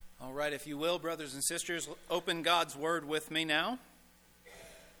right, if you will, brothers and sisters, open God's Word with me now.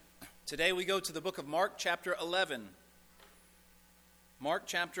 Today we go to the book of Mark, chapter 11. Mark,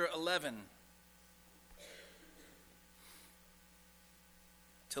 chapter 11.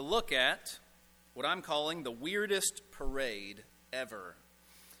 To look at what I'm calling the weirdest parade ever.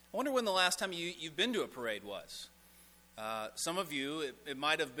 I wonder when the last time you've been to a parade was. Some of you, it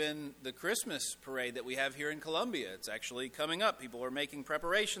might have been the Christmas parade that we have here in Columbia. It's actually coming up. People are making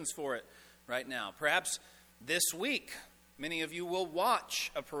preparations for it right now. Perhaps this week, many of you will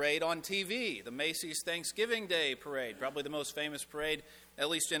watch a parade on TV, the Macy's Thanksgiving Day Parade, probably the most famous parade, at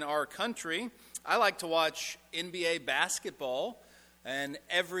least in our country. I like to watch NBA basketball, and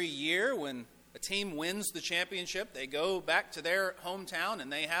every year when a team wins the championship, they go back to their hometown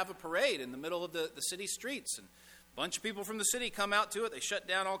and they have a parade in the middle of the city streets. And a bunch of people from the city come out to it. They shut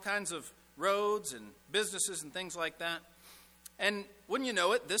down all kinds of roads and businesses and things like that. And wouldn't you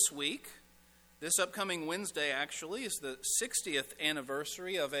know it, this week, this upcoming Wednesday actually, is the 60th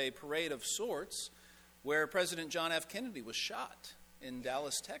anniversary of a parade of sorts where President John F. Kennedy was shot in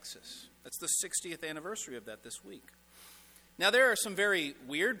Dallas, Texas. That's the 60th anniversary of that this week. Now, there are some very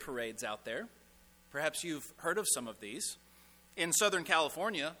weird parades out there. Perhaps you've heard of some of these. In Southern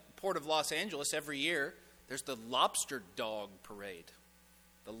California, Port of Los Angeles, every year, there's the Lobster Dog Parade.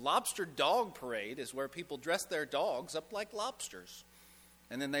 The Lobster Dog Parade is where people dress their dogs up like lobsters,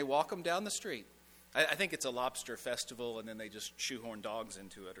 and then they walk them down the street. I think it's a lobster festival, and then they just shoehorn dogs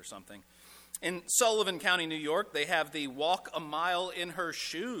into it or something. In Sullivan County, New York, they have the Walk a Mile in Her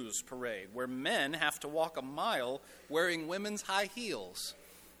Shoes Parade, where men have to walk a mile wearing women's high heels.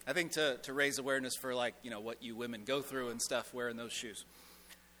 I think to raise awareness for, what you women go through and stuff wearing those shoes.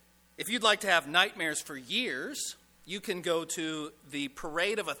 If you'd like to have nightmares for years, you can go to the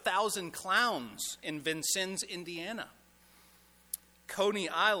Parade of 1,000 Clowns in Vincennes, Indiana. Coney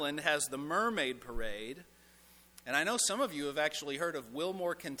Island has the Mermaid Parade, and I know some of you have actually heard of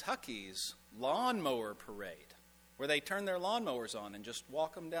Wilmore, Kentucky's Lawnmower Parade, where they turn their lawnmowers on and just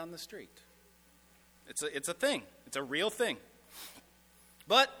walk them down the street. It's a thing. It's a real thing.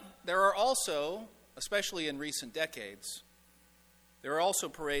 But there are also, especially in recent decades, there are also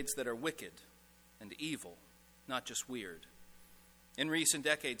parades that are wicked and evil, not just weird. In recent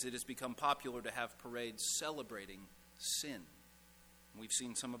decades, it has become popular to have parades celebrating sin. We've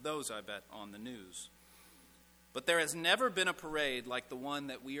seen some of those, I bet, on the news. But there has never been a parade like the one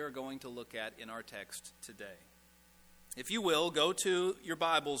that we are going to look at in our text today. If you will, go to your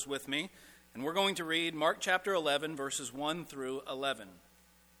Bibles with me, and we're going to read Mark chapter 11, verses 1 through 11.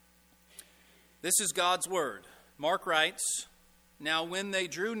 This is God's word. Mark writes, "Now when they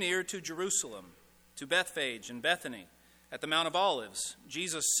drew near to Jerusalem, to Bethphage and Bethany, at the Mount of Olives,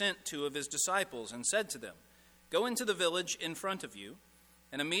 Jesus sent 2 of his disciples and said to them, 'Go into the village in front of you,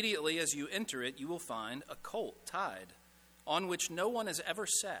 and immediately as you enter it, you will find a colt tied, on which no one has ever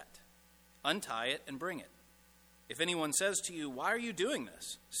sat. Untie it and bring it. If anyone says to you, "Why are you doing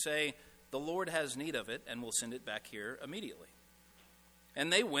this?" say, "The Lord has need of it, and will send it back here immediately."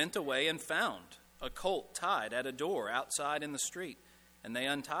 And they went away and found a colt tied at a door outside in the street, and they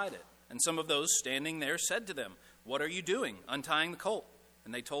untied it. And some of those standing there said to them, "What are you doing, untying the colt?"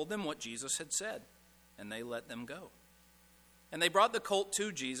 And they told them what Jesus had said, and they let them go. And they brought the colt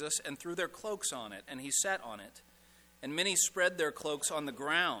to Jesus and threw their cloaks on it, and he sat on it. And many spread their cloaks on the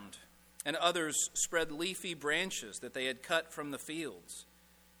ground, and others spread leafy branches that they had cut from the fields.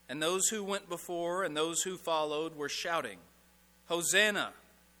 And those who went before and those who followed were shouting, "Hosanna!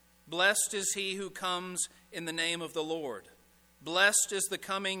 Blessed is he who comes in the name of the Lord. Blessed is the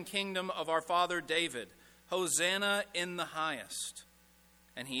coming kingdom of our father David. Hosanna in the highest."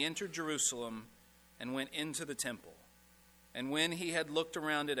 And he entered Jerusalem and went into the temple. And when he had looked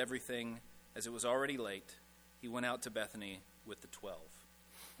around at everything, as it was already late, he went out to Bethany with the 12.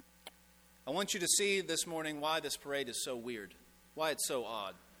 I want you to see this morning why this parade is so weird, why it's so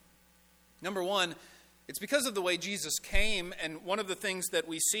odd. Number one, it's because of the way Jesus came, and one of the things that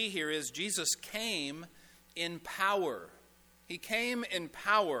we see here is Jesus came in power. He came in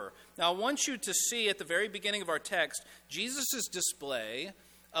power. Now, I want you to see at the very beginning of our text, Jesus' display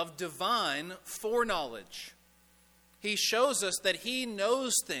of divine foreknowledge. He shows us that he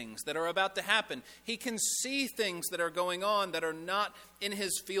knows things that are about to happen. He can see things that are going on that are not in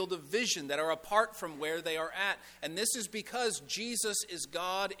his field of vision, that are apart from where they are at. And this is because Jesus is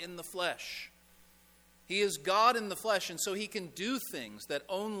God in the flesh. He is God in the flesh, and so he can do things that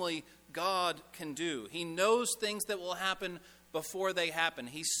only God can do. He knows things that will happen before they happen.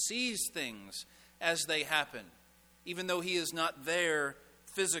 He sees things as they happen, even though he is not there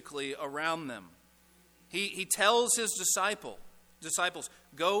physically around them. He tells his disciple disciples,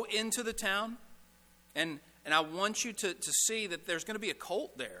 go into the town, and I want you to see that there's going to be a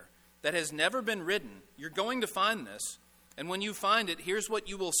colt there that has never been ridden. You're going to find this. And when you find it, here's what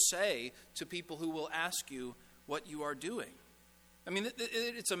you will say to people who will ask you what you are doing. I mean,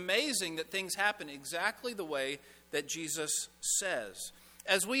 it's amazing that things happen exactly the way that Jesus says.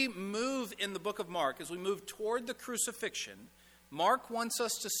 As we move in the book of Mark, as we move toward the crucifixion, Mark wants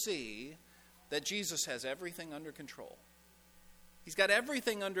us to see that Jesus has everything under control. He's got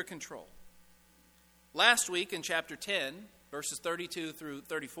everything under control. Last week in chapter 10, verses 32 through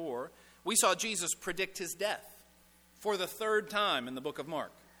 34, we saw Jesus predict his death for the third time in the book of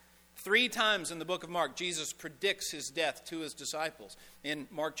Mark. 3 times in the book of Mark, Jesus predicts his death to his disciples. In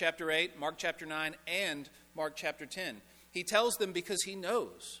Mark chapter 8, Mark chapter 9, and Mark chapter 10. He tells them because he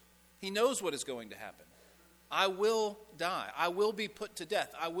knows. He knows what is going to happen. I will die. I will be put to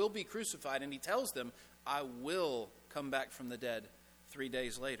death. I will be crucified. And he tells them, I will come back from the dead 3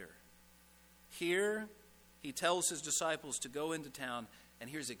 days later. Here, he tells his disciples to go into town, and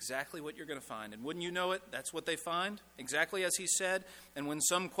here's exactly what you're going to find. And wouldn't you know it, that's what they find, exactly as he said. And when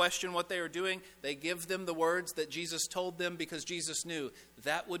some question what they are doing, they give them the words that Jesus told them because Jesus knew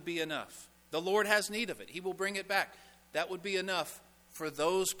that would be enough. The Lord has need of it. He will bring it back. That would be enough for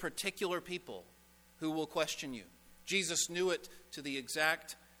those particular people who will question you. Jesus knew it to the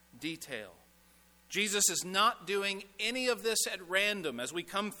exact detail. Jesus is not doing any of this at random as we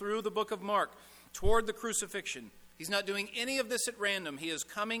come through the book of Mark toward the crucifixion. He's not doing any of this at random. He is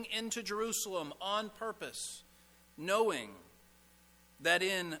coming into Jerusalem on purpose, knowing that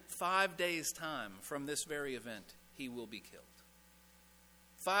in 5 days' time from this very event, he will be killed.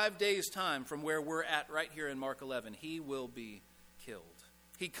 5 days' time from where we're at right here in Mark 11, he will be killed.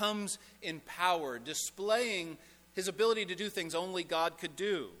 He comes in power, displaying his ability to do things only God could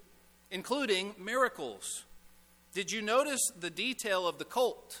do, including miracles. Did you notice the detail of the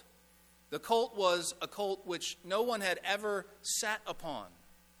colt? The colt was a colt which no one had ever sat upon.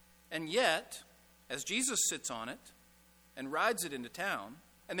 And yet, as Jesus sits on it and rides it into town,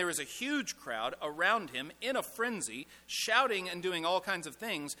 and there is a huge crowd around him in a frenzy, shouting and doing all kinds of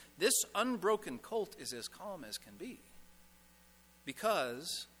things, this unbroken colt is as calm as can be.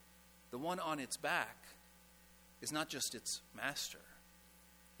 Because the one on its back is not just its master,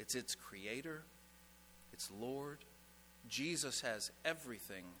 it's its creator, its Lord. Jesus has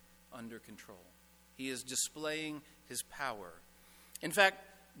everything under control. He is displaying his power. In fact,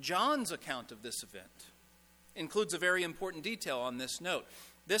 John's account of this event includes a very important detail on this note.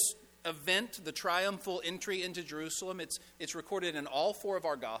 This event, the triumphal entry into Jerusalem, it's recorded in all 4 of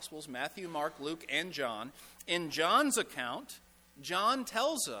our Gospels, Matthew, Mark, Luke, and John. In John's account, John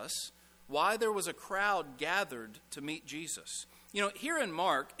tells us why there was a crowd gathered to meet Jesus. You know, here in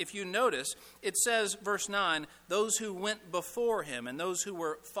Mark, if you notice, it says, verse 9, those who went before him and those who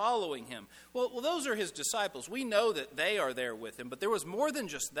were following him. Well, those are his disciples. We know that they are there with him, but there was more than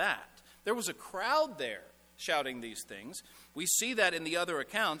just that. There was a crowd there shouting these things. We see that in the other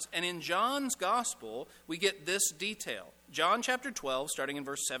accounts, and in John's gospel, we get this detail. John chapter 12, starting in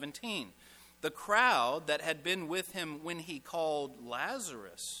verse 17. The crowd that had been with him when he called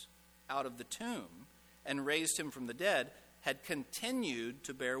Lazarus out of the tomb and raised him from the dead had continued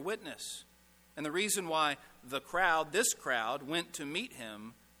to bear witness. And the reason why this crowd, went to meet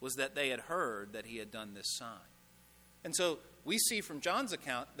him was that they had heard that he had done this sign. And so we see from John's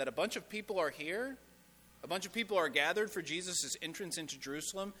account that a bunch of people are here, a bunch of people are gathered for Jesus' entrance into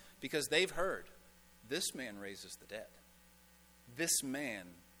Jerusalem because they've heard, this man raises the dead. This man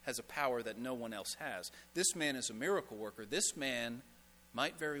has a power that no one else has. This man is a miracle worker. This man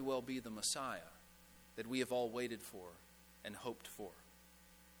might very well be the Messiah that we have all waited for and hoped for.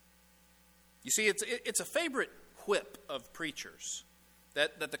 You see, it's a favorite quip of preachers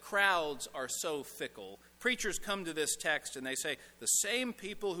that the crowds are so fickle. Preachers come to this text and they say, the same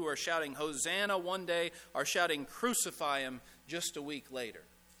people who are shouting Hosanna one day are shouting crucify him just a week later.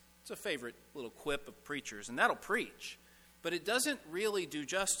 It's a favorite little quip of preachers, and that'll preach. But it doesn't really do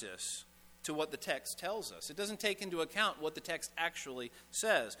justice to what the text tells us. It doesn't take into account what the text actually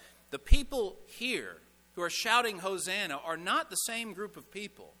says. The people here who are shouting Hosanna are not the same group of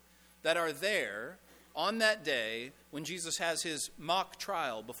people that are there on that day when Jesus has his mock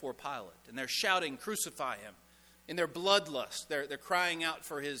trial before Pilate. And they're shouting, crucify him. In their bloodlust, they're crying out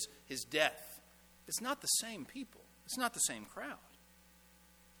for his death. It's not the same people. It's not the same crowd.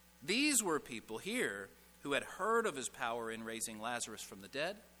 These were people here who had heard of his power in raising Lazarus from the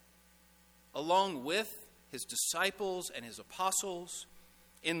dead, along with his disciples and his apostles.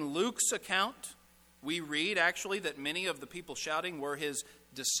 In Luke's account, we read actually that many of the people shouting were his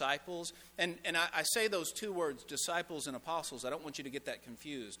disciples. And I say those two words, disciples and apostles. I don't want you to get that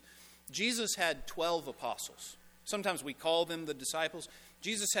confused. Jesus had 12 apostles. Sometimes we call them the disciples.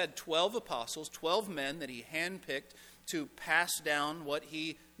 Jesus had 12 apostles, 12 men that he handpicked to pass down what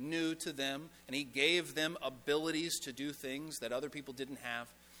he knew to them, and he gave them abilities to do things that other people didn't have.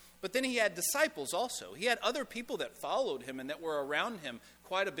 But then he had disciples also. He had other people that followed him and that were around him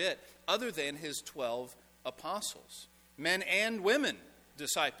quite a bit, other than his 12 apostles. Men and women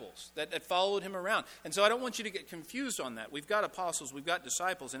disciples that followed him around. And so I don't want you to get confused on that. We've got apostles, we've got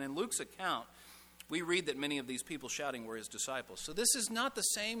disciples, and in Luke's account, we read that many of these people shouting were his disciples. So this is not the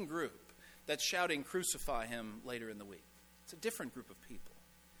same group that's shouting, "Crucify him," later in the week. It's a different group of people.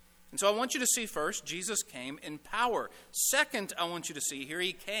 And so I want you to see first, Jesus came in power. Second, I want you to see here,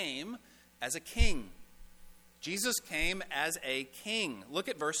 he came as a king. Jesus came as a king. Look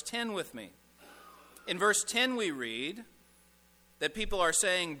at verse 10 with me. In verse 10 we read that people are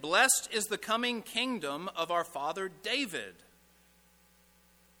saying, "Blessed is the coming kingdom of our father David."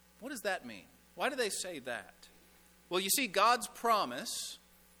 What does that mean? Why do they say that? Well, you see, God's promise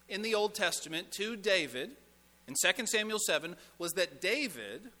in the Old Testament to David in 2 Samuel 7 was that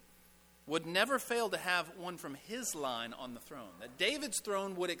David would never fail to have one from his line on the throne. That David's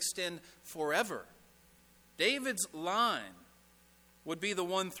throne would extend forever. David's line would be the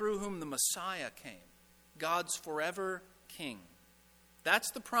one through whom the Messiah came. God's forever king.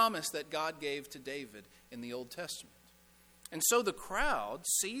 That's the promise that God gave to David in the Old Testament. And so the crowd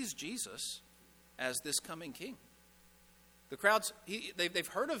sees Jesus as this coming king. The crowds, they've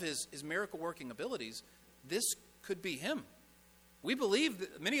heard of his miracle-working abilities. This could be him. We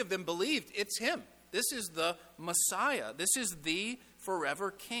believe, many of them believed it's him. This is the Messiah. This is the forever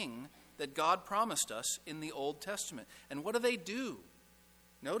king that God promised us in the Old Testament. And what do?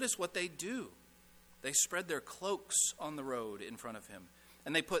 Notice what they do. They spread their cloaks on the road in front of him.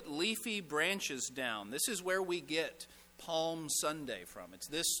 And they put leafy branches down. This is where we get Palm Sunday from. It's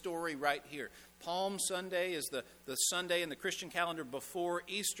this story right here. Palm Sunday is the Sunday in the Christian calendar before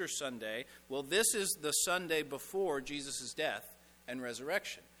Easter Sunday. Well, this is the Sunday before Jesus' death and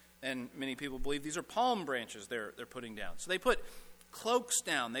resurrection. And many people believe these are palm branches they're putting down. So they put cloaks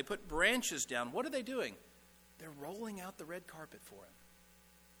down. They put branches down. What are they doing? They're rolling out the red carpet for him.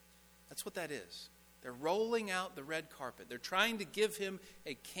 That's what that is. They're rolling out the red carpet. They're trying to give him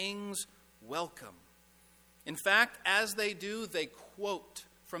a king's welcome. In fact, as they do, they quote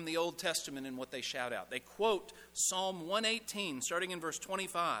from the Old Testament in what they shout out. They quote Psalm 118, starting in verse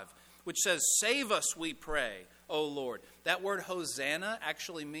 25, which says, "Save us, we pray, O Lord." That word Hosanna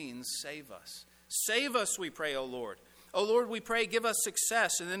actually means save us. Save us, we pray, O Lord. O Lord, we pray, give us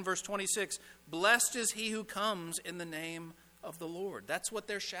success. And then verse 26, "Blessed is he who comes in the name of the Lord." That's what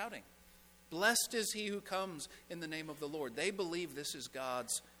they're shouting. Blessed is he who comes in the name of the Lord. They believe this is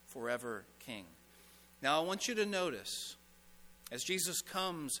God's forever king. Now, I want you to notice, as Jesus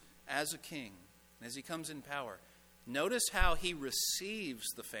comes as a king, and as he comes in power, notice how he receives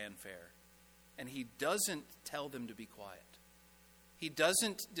the fanfare, and he doesn't tell them to be quiet. He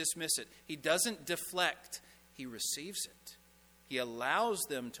doesn't dismiss it. He doesn't deflect. He receives it. He allows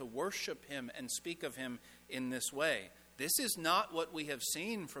them to worship him and speak of him in this way. This is not what we have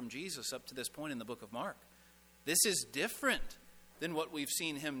seen from Jesus up to this point in the book of Mark. This is different than what we've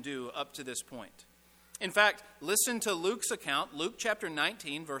seen him do up to this point. In fact, listen to Luke's account, Luke chapter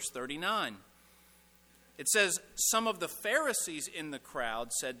 19, verse 39. It says, "Some of the Pharisees in the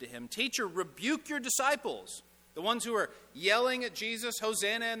crowd said to him, 'Teacher, rebuke your disciples,'" the ones who are yelling at Jesus,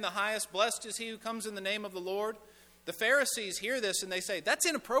 "Hosanna in the highest, blessed is he who comes in the name of the Lord." The Pharisees hear this and they say, "That's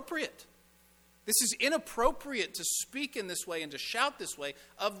inappropriate. This is inappropriate to speak in this way and to shout this way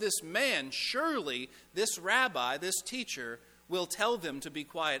of this man. Surely this rabbi, this teacher, will tell them to be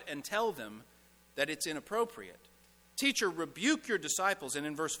quiet and tell them that it's inappropriate. Teacher, rebuke your disciples." And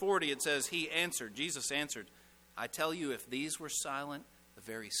in verse 40 it says, Jesus answered, "I tell you, if these were silent, the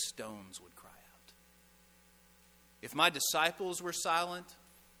very stones would cry out." If my disciples were silent,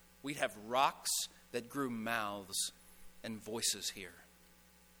 we'd have rocks that grew mouths and voices here.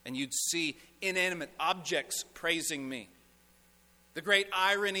 And you'd see inanimate objects praising me. The great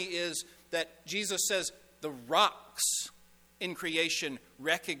irony is that Jesus says the rocks in creation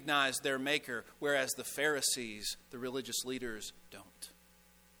recognize their maker, whereas the Pharisees, the religious leaders, don't.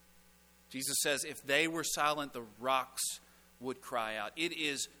 Jesus says if they were silent, the rocks would cry out. It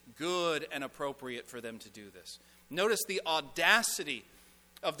is good and appropriate for them to do this. Notice the audacity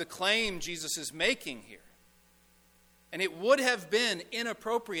of the claim Jesus is making here. And it would have been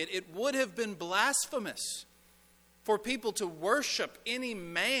inappropriate, it would have been blasphemous for people to worship any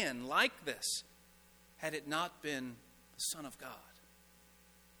man like this had it not been the Son of God.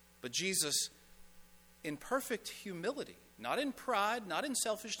 But Jesus, in perfect humility, not in pride, not in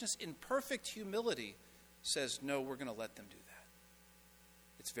selfishness, in perfect humility, says, no, we're going to let them do that.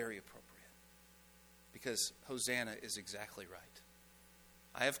 It's very appropriate. Because Hosanna is exactly right.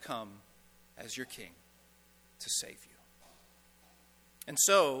 I have come as your king to save you. And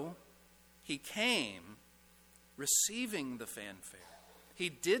so, he came receiving the fanfare. He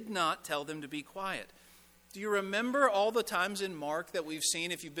did not tell them to be quiet. Do you remember all the times in Mark that we've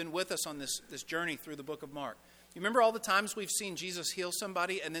seen, if you've been with us on this journey through the book of Mark? You remember all the times we've seen Jesus heal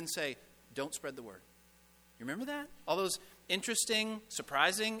somebody and then say, don't spread the word? You remember that? All those interesting,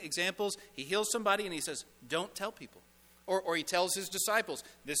 surprising examples. He heals somebody and he says, don't tell people. Or he tells his disciples,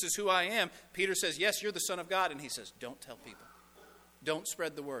 this is who I am. Peter says, yes, you're the Son of God. And he says, don't tell people. Don't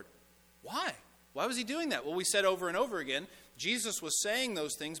spread the word. Why? Why was he doing that? Well, we said over and over again, Jesus was saying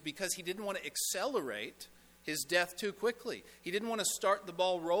those things because he didn't want to accelerate his death too quickly. He didn't want to start the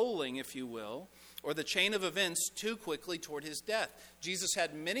ball rolling, if you will, or the chain of events too quickly toward his death. Jesus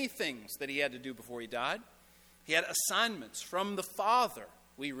had many things that he had to do before he died. He had assignments from the Father,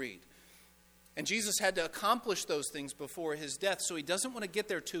 we read. And Jesus had to accomplish those things before his death, so he doesn't want to get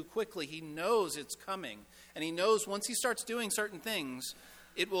there too quickly. He knows it's coming, and he knows once he starts doing certain things,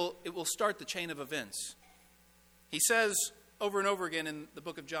 it will start the chain of events. He says over and over again in the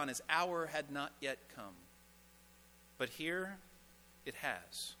book of John, his hour had not yet come. But here it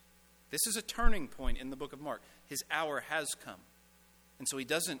has. This is a turning point in the book of Mark. His hour has come. And so he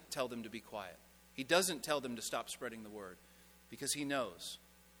doesn't tell them to be quiet. He doesn't tell them to stop spreading the word, because he knows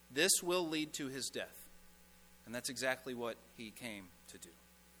this will lead to his death. And that's exactly what he came to do.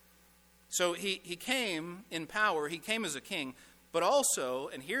 So he came in power, he came as a king, but also,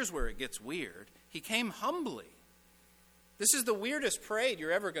 and here's where it gets weird, he came humbly. This is the weirdest parade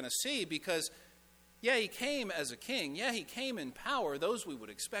you're ever going to see, because, yeah, he came as a king. Yeah, he came in power, those we would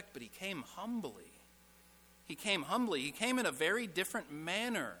expect, but he came humbly. He came humbly. He came in a very different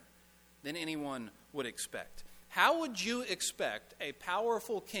manner than anyone would expect. How would you expect a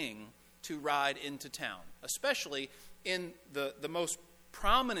powerful king to ride into town, especially in the most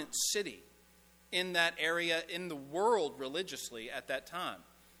prominent city in that area in the world religiously at that time?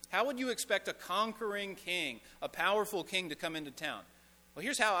 How would you expect a conquering king, a powerful king, to come into town? Well,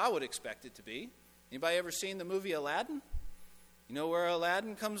 here's how I would expect it to be. Anybody ever seen the movie Aladdin? You know where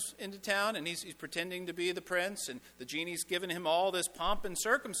Aladdin comes into town and he's pretending to be the prince, and the genie's giving him all this pomp and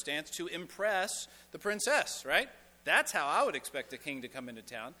circumstance to impress the princess, right? That's how I would expect a king to come into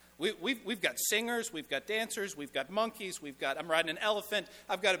town. We've got singers, we've got dancers, we've got monkeys, I'm riding an elephant,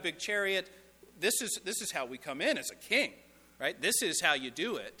 I've got a big chariot. This is how we come in as a king, right? This is how you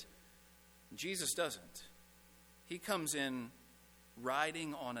do it. Jesus doesn't. He comes in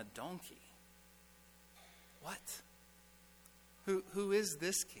riding on a donkey. What? Who is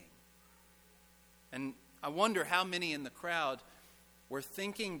this king? And I wonder how many in the crowd were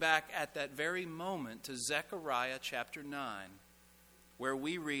thinking back at that very moment to Zechariah chapter 9, where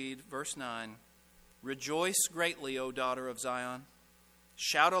we read, verse 9, "Rejoice greatly, O daughter of Zion.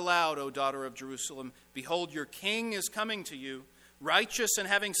 Shout aloud, O daughter of Jerusalem. Behold, your king is coming to you. Righteous and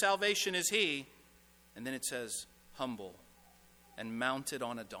having salvation is he." And then it says, humble and mounted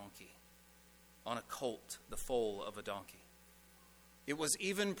on a donkey, on a colt, the foal of a donkey. It was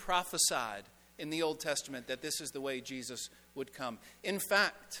even prophesied in the Old Testament that this is the way Jesus would come. In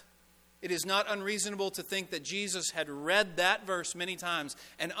fact, it is not unreasonable to think that Jesus had read that verse many times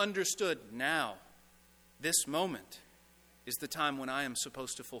and understood, now, this moment is the time when I am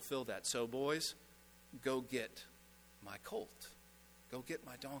supposed to fulfill that. So, boys, go get my colt. Go get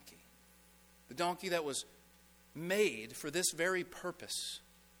my donkey. The donkey that was made for this very purpose.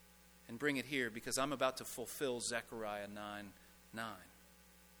 And bring it here, because I'm about to fulfill Zechariah 9:9.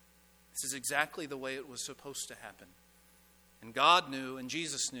 This is exactly the way it was supposed to happen. And God knew, and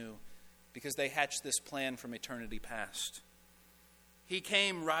Jesus knew, because they hatched this plan from eternity past. He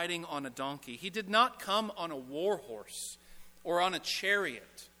came riding on a donkey. He did not come on a war horse or on a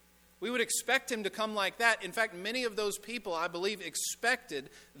chariot. We would expect him to come like that. In fact, many of those people, I believe, expected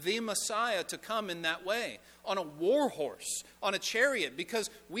the Messiah to come in that way, on a war horse, on a chariot, because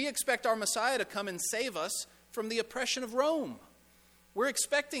we expect our Messiah to come and save us from the oppression of Rome. We're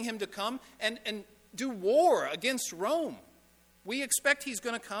expecting him to come and do war against Rome. We expect he's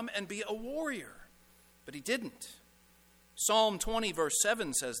going to come and be a warrior, but he didn't. Psalm 20, verse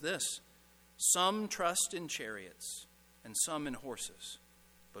 7 says this, "Some trust in chariots and some in horses,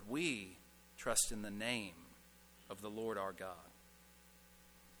 but we trust in the name of the Lord our God."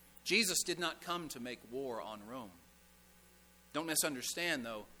 Jesus did not come to make war on Rome. Don't misunderstand,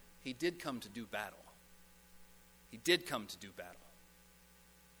 though, he did come to do battle. He did come to do battle.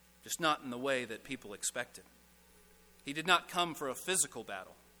 just not in the way that people expected. He did not come for a physical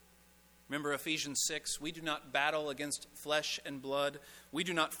battle. Remember Ephesians 6, we do not battle against flesh and blood. We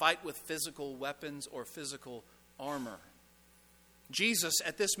do not fight with physical weapons or physical armor. Jesus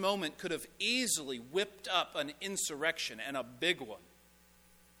at this moment could have easily whipped up an insurrection, and a big one.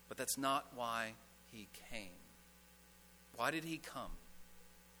 But that's not why he came. Why did he come?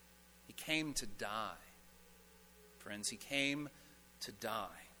 He came to die. Friends, he came to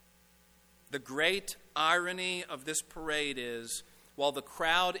die. The great irony of this parade is, while the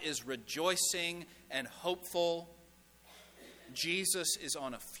crowd is rejoicing and hopeful, Jesus is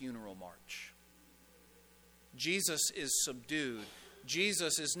on a funeral march. Jesus is subdued.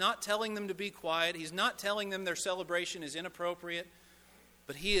 Jesus is not telling them to be quiet. He's not telling them their celebration is inappropriate.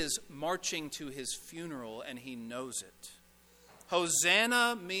 But he is marching to his funeral, and he knows it.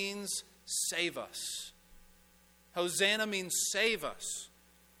 Hosanna means save us. Hosanna means save us.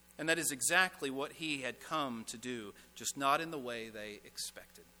 And that is exactly what he had come to do, just not in the way they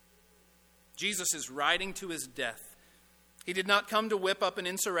expected. Jesus is riding to his death. He did not come to whip up an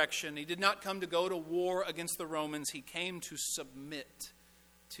insurrection. He did not come to go to war against the Romans. He came to submit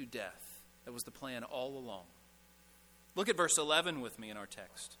to death. That was the plan all along. Look at verse 11 with me in our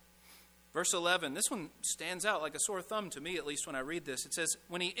text. Verse 11, this one stands out like a sore thumb to me, at least when I read this. It says,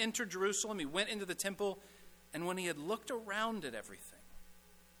 when he entered Jerusalem, he went into the temple, and when he had looked around at everything,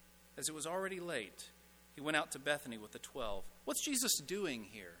 as it was already late, he went out to Bethany with the 12. What's Jesus doing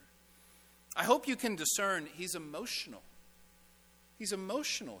here? I hope you can discern he's emotional. He's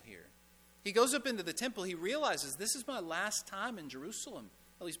emotional here. He goes up into the temple. He realizes this is my last time in Jerusalem,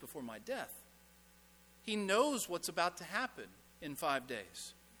 at least before my death. He knows what's about to happen in 5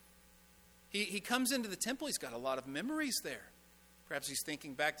 days. He comes into the temple. He's got a lot of memories there. Perhaps he's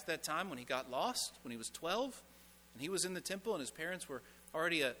thinking back to that time when he got lost, when he was 12, and he was in the temple and his parents were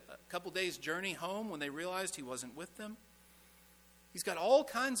already a couple days' journey home when they realized he wasn't with them. He's got all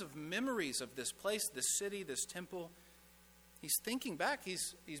kinds of memories of this place, this city, this temple. He's thinking back.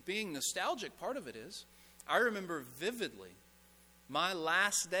 He's being nostalgic. Part of it is. I remember vividly my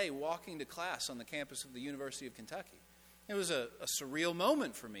last day walking to class on the campus of the University of Kentucky. It was a surreal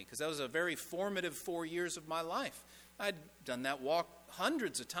moment for me because that was a very formative 4 years of my life. I'd done that walk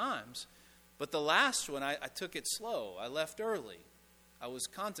hundreds of times, but the last one, I took it slow. I left early. I was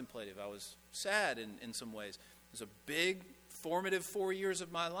contemplative. I was sad in some ways. It was a big, formative 4 years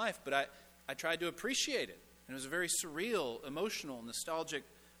of my life, but I tried to appreciate it. And it was a very surreal, emotional, nostalgic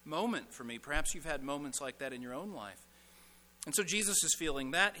moment for me. Perhaps you've had moments like that in your own life. And so Jesus is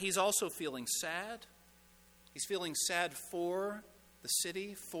feeling that. He's also feeling sad. He's feeling sad for the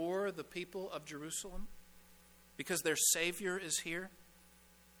city, for the people of Jerusalem, because their Savior is here.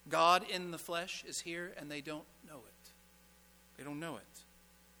 God in the flesh is here, and they don't know it. They don't know it.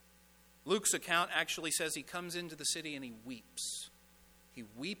 Luke's account actually says he comes into the city and he weeps. He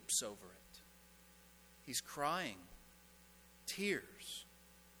weeps over it. He's crying. Tears.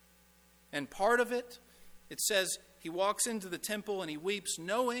 And part of it, it says he walks into the temple and he weeps,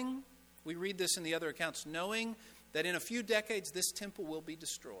 knowing, we read this in the other accounts, knowing that in a few decades this temple will be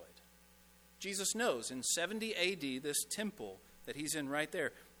destroyed. Jesus knows in 70 AD this temple that he's in right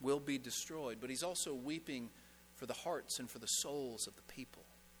there will be destroyed. But he's also weeping for the hearts and for the souls of the people.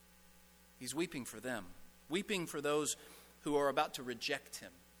 He's weeping for them. Weeping for those who are about to reject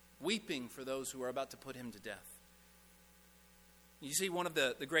him. Weeping for those who are about to put him to death. You see, one of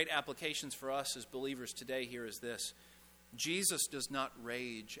the great applications for us as believers today here is this. Jesus does not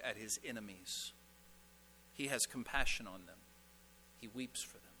rage at his enemies. He has compassion on them. He weeps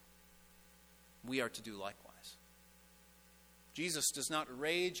for them. We are to do likewise. Jesus does not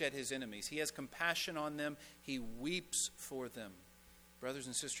rage at his enemies. He has compassion on them. He weeps for them. Brothers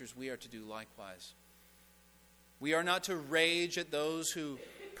and sisters, we are to do likewise. We are not to rage at those who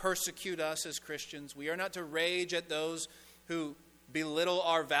persecute us as Christians. We are not to rage at those who belittle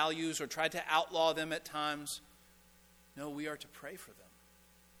our values or try to outlaw them at times. No, we are to pray for them.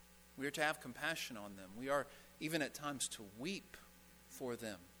 We are to have compassion on them. We are even at times to weep for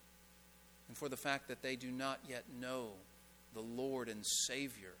them and for the fact that they do not yet know the Lord and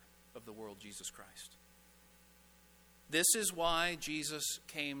Savior of the world, Jesus Christ. This is why Jesus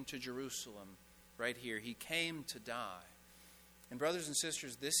came to Jerusalem right here. He came to die. And brothers and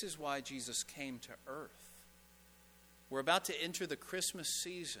sisters, this is why Jesus came to earth. We're about to enter the Christmas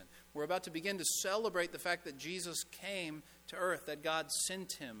season. We're about to begin to celebrate the fact that Jesus came to earth, that God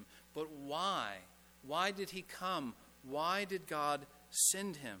sent him. But why? Why did he come? Why did God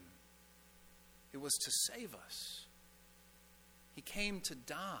send him? It was to save us. He came to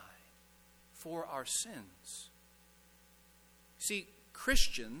die for our sins. See,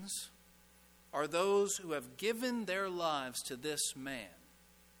 Christians are those who have given their lives to this man,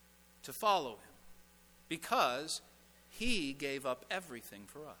 to follow him, because he gave up everything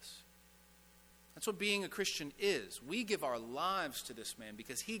for us. That's what being a Christian is. We give our lives to this man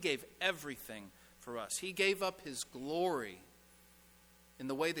because he gave everything for us. He gave up his glory in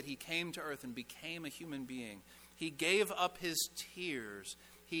the way that he came to earth and became a human being. He gave up his tears.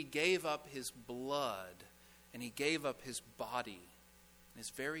 He gave up his blood. And he gave up his body and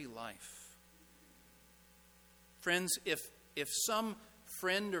his very life. Friends, if some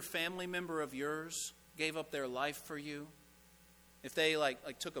friend or family member of yours gave up their life for you, if they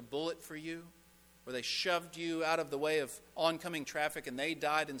like took a bullet for you, or they shoved you out of the way of oncoming traffic and they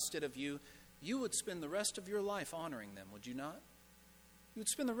died instead of you, you would spend the rest of your life honoring them, would you not? You would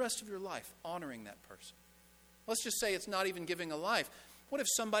spend the rest of your life honoring that person. Let's just say it's not even giving a life. What if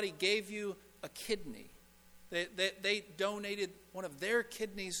somebody gave you a kidney? They donated one of their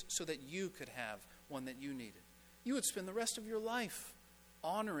kidneys so that you could have one that you needed. You would spend the rest of your life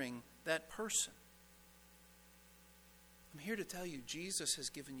honoring that person. I'm here to tell you, Jesus has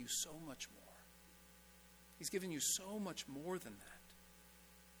given you so much more. He's given you so much more than that.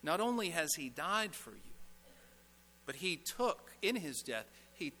 Not only has he died for you, but he took, in his death,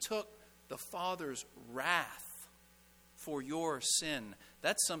 he took the Father's wrath for your sin.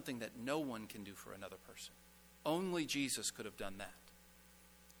 That's something that no one can do for another person. Only Jesus could have done that.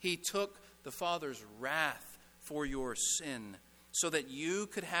 He took the Father's wrath for your sin so that you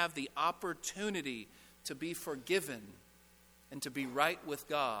could have the opportunity to be forgiven and to be right with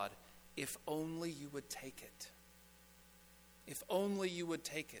God if only you would take it. If only you would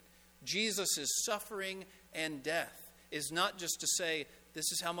take it. Jesus' suffering and death is not just to say,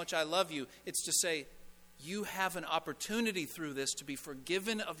 this is how much I love you. It's to say, you have an opportunity through this to be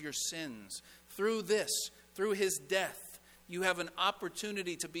forgiven of your sins. Through this, through his death, you have an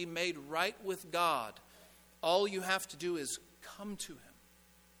opportunity to be made right with God. All you have to do is come to him.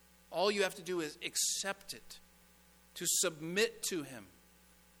 All you have to do is accept it, to submit to him.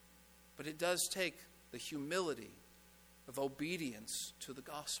 But it does take the humility of obedience to the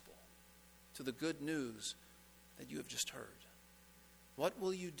gospel, to the good news that you have just heard. What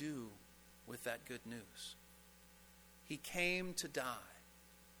will you do with that good news? He came to die,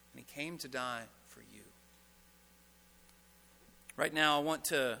 and he came to die for you. Right now, I want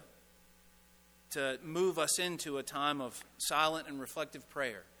to move us into a time of silent and reflective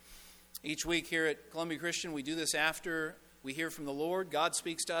prayer. Each week here at Columbia Christian, we do this after we hear from the Lord. God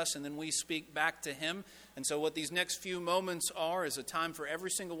speaks to us, and then we speak back to him. And so what these next few moments are is a time for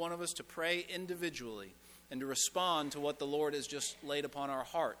every single one of us to pray individually and to respond to what the Lord has just laid upon our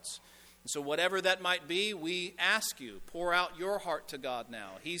hearts. And so whatever that might be, we ask you, pour out your heart to God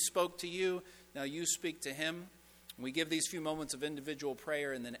now. He spoke to you, now you speak to him. We give these few moments of individual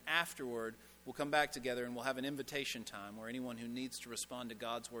prayer, and then afterward, we'll come back together and we'll have an invitation time where anyone who needs to respond to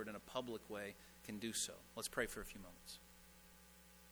God's word in a public way can do so. Let's pray for a few moments.